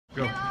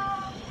Go.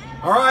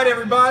 All right,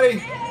 everybody.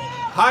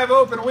 Hive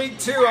open week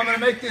 2. I'm going to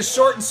make this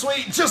short and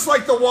sweet, just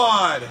like the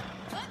WOD.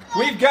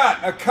 We've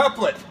got a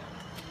couplet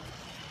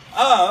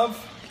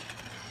of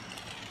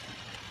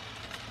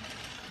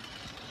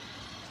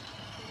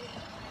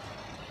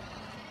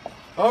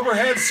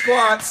overhead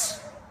squats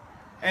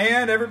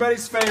and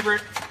everybody's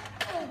favorite,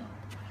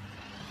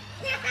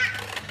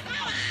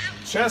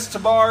 chest to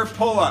bar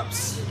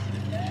pull-ups.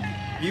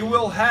 You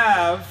will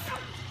have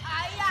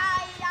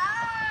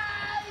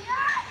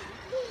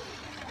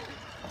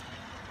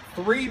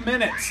 3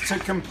 minutes to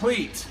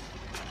complete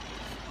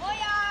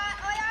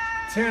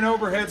 10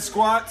 overhead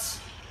squats,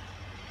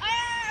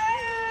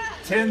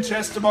 10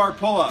 chest to bar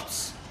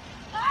pull-ups,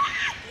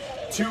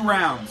 2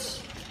 rounds.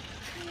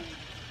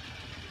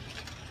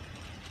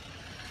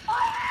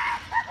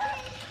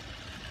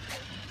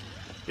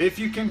 If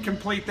you can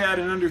complete that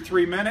in under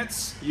 3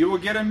 minutes, you will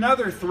get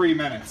another 3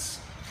 minutes.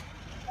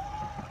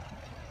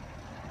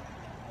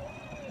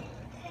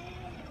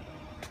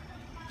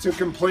 To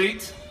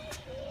complete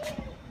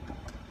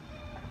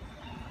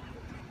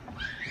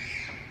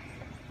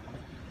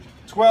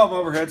 12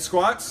 overhead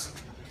squats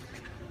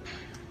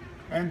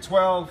and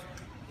 12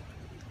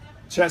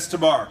 chest to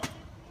bar.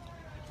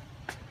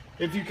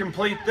 If you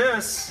complete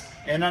this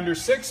in under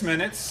 6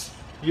 minutes,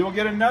 you will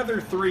get another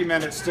 3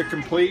 minutes to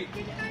complete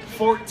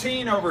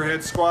 14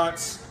 overhead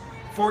squats,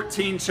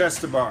 14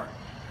 chest to bar.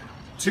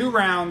 2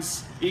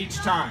 rounds each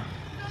time.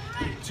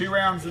 2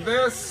 rounds of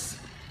this,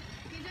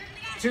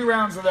 2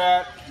 rounds of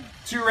that,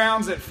 2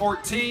 rounds at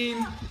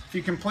 14. If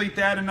you complete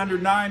that in under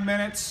 9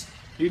 minutes,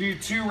 you do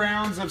 2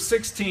 rounds of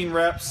 16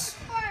 reps.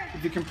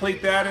 If you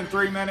complete that in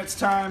 3 minutes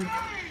time,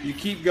 you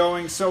keep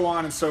going, so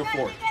on and so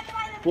forth.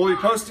 We'll be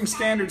posting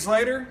standards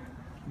later.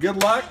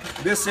 Good luck.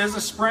 This is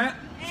a sprint.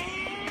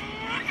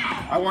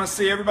 I want to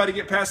see everybody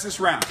get past this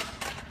round.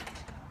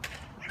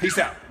 Peace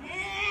out.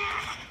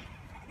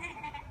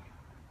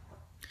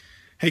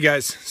 Hey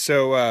guys,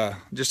 so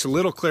just a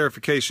little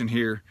clarification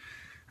here.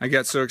 I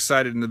got so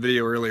excited in the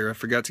video earlier, I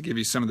forgot to give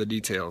you some of the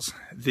details.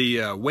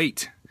 The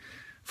weight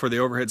for the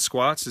overhead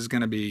squats is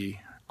going to be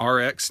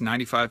RX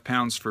 95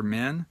 pounds for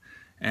men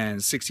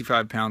and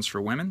 65 pounds for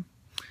women.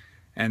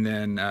 And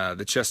then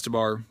the chest to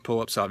bar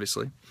pull-ups,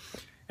 obviously.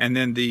 And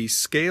then the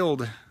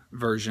scaled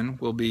version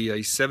will be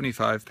a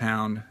 75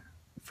 pound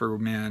for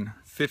men,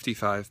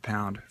 55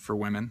 pound for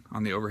women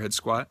on the overhead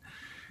squat,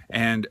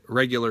 and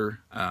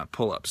regular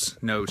pull-ups,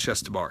 no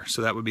chest to bar.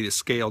 So that would be the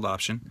scaled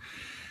option.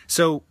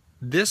 So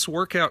this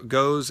workout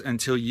goes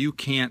until you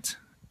can't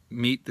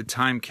meet the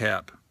time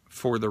cap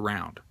for the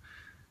round.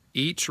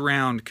 Each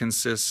round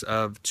consists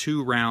of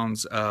 2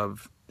 rounds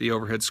of the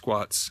overhead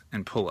squats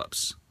and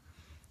pull-ups.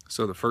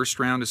 So the first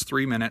round is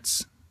 3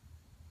 minutes,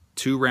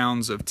 2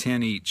 rounds of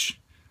 10 each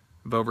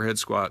of overhead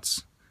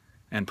squats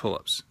and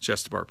pull-ups,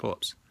 chest to bar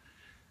pull-ups.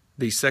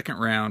 The second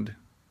round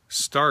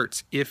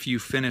starts if you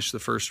finish the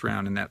first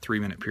round in that 3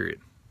 minute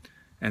period,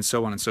 and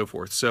so on and so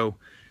forth. So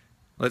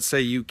let's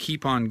say you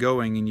keep on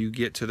going and you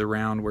get to the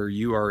round where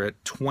you are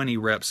at 20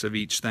 reps of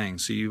each thing.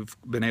 So you've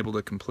been able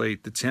to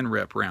complete the 10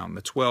 rep round,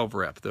 the 12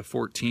 rep, the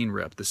 14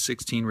 rep, the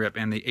 16 rep,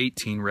 and the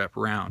 18 rep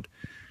round.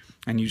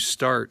 And you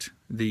start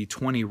the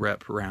 20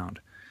 rep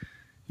round.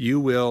 You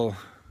will,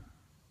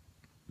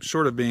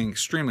 short of being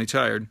extremely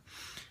tired,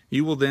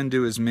 you will then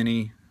do as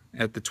many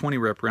at the 20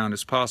 rep round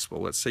as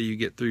possible. Let's say you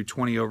get through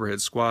 20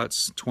 overhead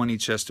squats, 20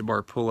 chest to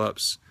bar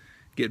pull-ups,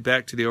 get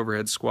back to the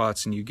overhead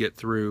squats, and you get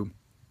through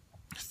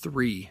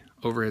 3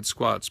 overhead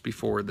squats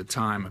before the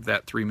time of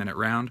that 3 minute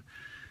round.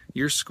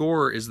 Your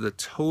score is the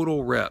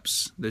total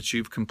reps that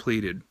you've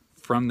completed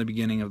from the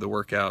beginning of the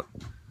workout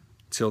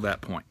till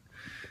that point.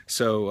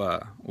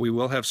 So we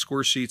will have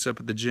score sheets up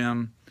at the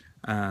gym,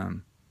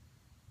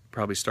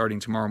 probably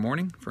starting tomorrow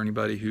morning for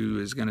anybody who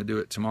is going to do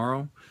it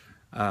tomorrow.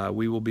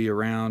 We will be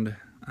around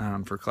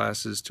for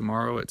classes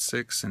tomorrow at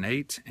 6 and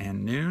 8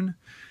 and noon.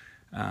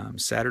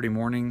 Saturday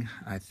morning,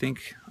 I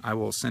think I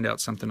will send out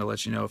something to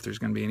let you know if there's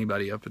going to be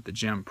anybody up at the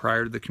gym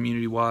prior to the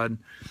community WOD,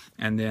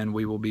 and then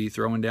we will be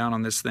throwing down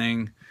on this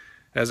thing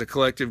as a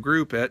collective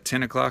group at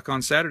 10 o'clock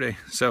on Saturday.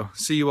 So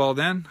see you all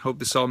then. Hope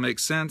this all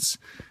makes sense.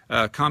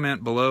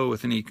 Comment below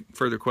with any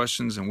further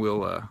questions and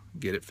we'll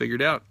get it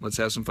figured out. Let's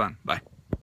have some fun. Bye.